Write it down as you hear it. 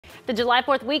The July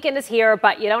 4th weekend is here,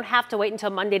 but you don't have to wait until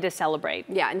Monday to celebrate.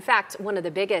 Yeah, in fact, one of the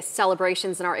biggest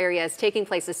celebrations in our area is taking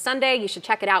place this Sunday. You should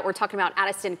check it out. We're talking about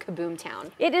Addison Kaboom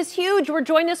Town. It is huge. We're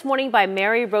joined this morning by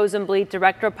Mary Rosenbleeth,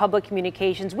 Director of Public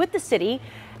Communications with the city.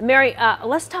 Mary,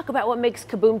 let's talk about what makes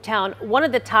Kaboom Town one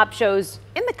of the top shows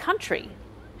in the country.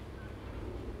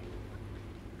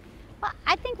 Well,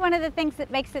 I think one of the things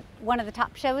that makes it one of the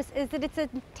top shows is that it's a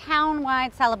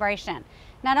town-wide celebration.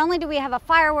 Not only do we have a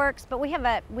fireworks, but we have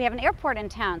an airport in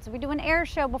town, so we do an air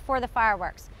show before the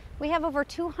fireworks. We have over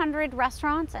 200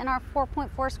 restaurants in our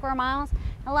 4.4 square miles.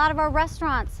 A lot of our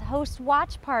restaurants host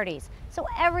watch parties, so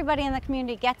everybody in the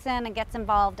community gets in and gets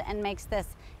involved and makes this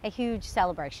a huge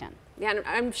celebration. Yeah, and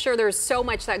I'm sure there's so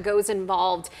much that goes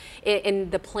involved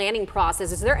in the planning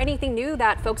process. Is there anything new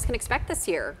that folks can expect this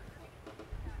year?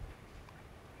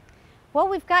 Well,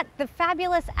 we've got the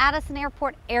fabulous Addison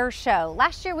Airport Air Show.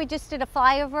 Last year we just did a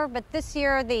flyover, but this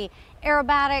year the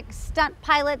aerobatic stunt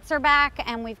pilots are back,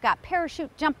 and we've got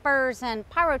parachute jumpers and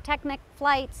pyrotechnic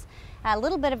flights, a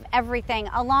little bit of everything,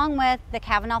 along with the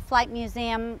Kavanaugh Flight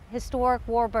Museum historic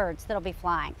warbirds that'll be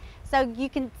flying. So you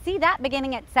can see that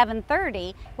beginning at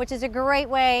 7:30, which is a great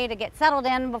way to get settled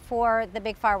in before the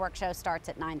big fireworks show starts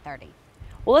at 9:30.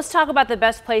 Well, let's talk about the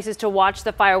best places to watch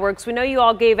the fireworks. We know you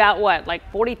all gave out, what, like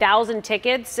 40,000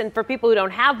 tickets? And for people who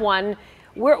don't have one,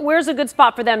 where's a good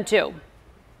spot for them too?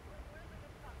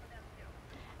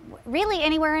 Really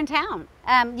anywhere in town.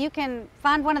 You can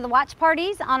find one of the watch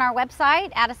parties on our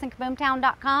website,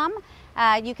 addisonkaboomtown.com.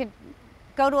 You could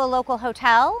go to a local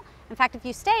hotel. In fact, if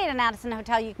you stay at an Addison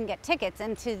hotel, you can get tickets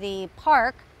into the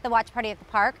park, the watch party at the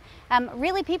park.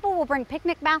 Really, people will bring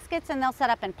picnic baskets and they'll set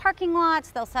up in parking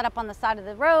lots, they'll set up on the side of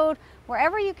the road.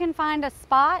 Wherever you can find a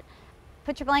spot,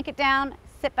 put your blanket down,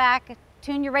 sit back,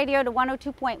 tune your radio to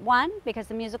 102.1 because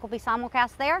the music will be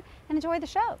simulcast there, and enjoy the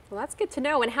show. Well, that's good to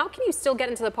know. And how can you still get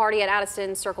into the party at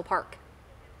Addison Circle Park?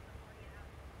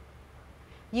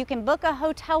 You can book a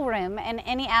hotel room in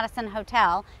any Addison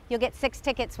hotel. You'll get 6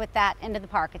 tickets with that into the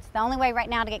park. It's the only way right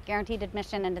now to get guaranteed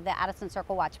admission into the Addison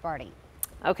Circle Watch Party.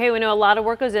 Okay, we know a lot of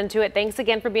work goes into it. Thanks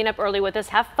again for being up early with us.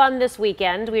 Have fun this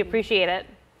weekend. We appreciate it.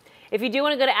 If you do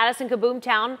want to go to Addison Kaboom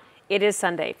Town, it is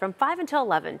Sunday from 5 until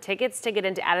 11. Tickets to get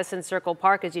into Addison Circle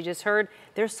Park, as you just heard,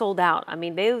 they're sold out. I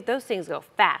mean, those things go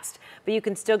fast, but you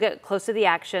can still get close to the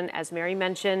action. As Mary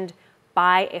mentioned,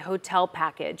 buy a hotel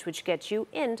package, which gets you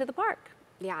into the park.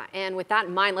 Yeah, and with that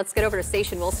in mind, let's get over to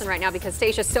Station Wilson right now because,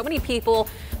 Stacia, so many people,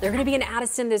 they're going to be in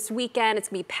Addison this weekend. It's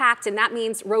going to be packed, and that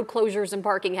means road closures and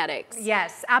parking headaches.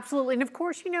 Yes, absolutely. And of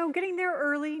course, you know, getting there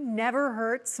early never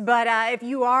hurts. But if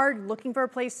you are looking for a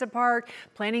place to park,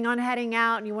 planning on heading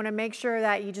out, and you want to make sure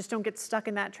that you just don't get stuck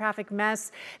in that traffic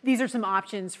mess, these are some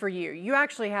options for you. You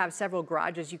actually have several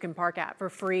garages you can park at for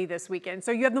free this weekend.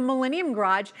 So you have the Millennium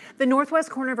Garage, the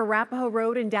northwest corner of Arapahoe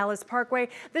Road and Dallas Parkway.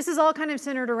 This is all kind of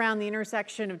centered around the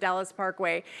intersection of Dallas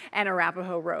Parkway and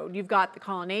Arapahoe Road. You've got the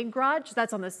Colonnade Garage,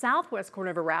 that's on the southwest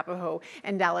corner of Arapahoe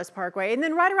and Dallas Parkway. And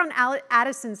then right around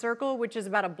Addison Circle, which is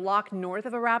about a block north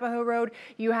of Arapahoe Road,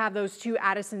 you have those 2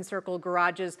 Addison Circle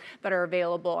garages that are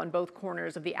available on both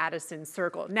corners of the Addison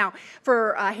Circle. Now,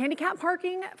 for handicap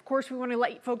parking, of course, we want to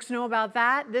let folks know about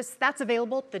that. That's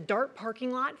available at the DART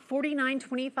parking lot,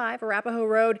 4925 Arapahoe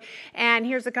Road. And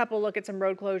here's a couple look at some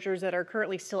road closures that are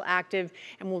currently still active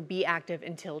and will be active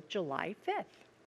until July 5th.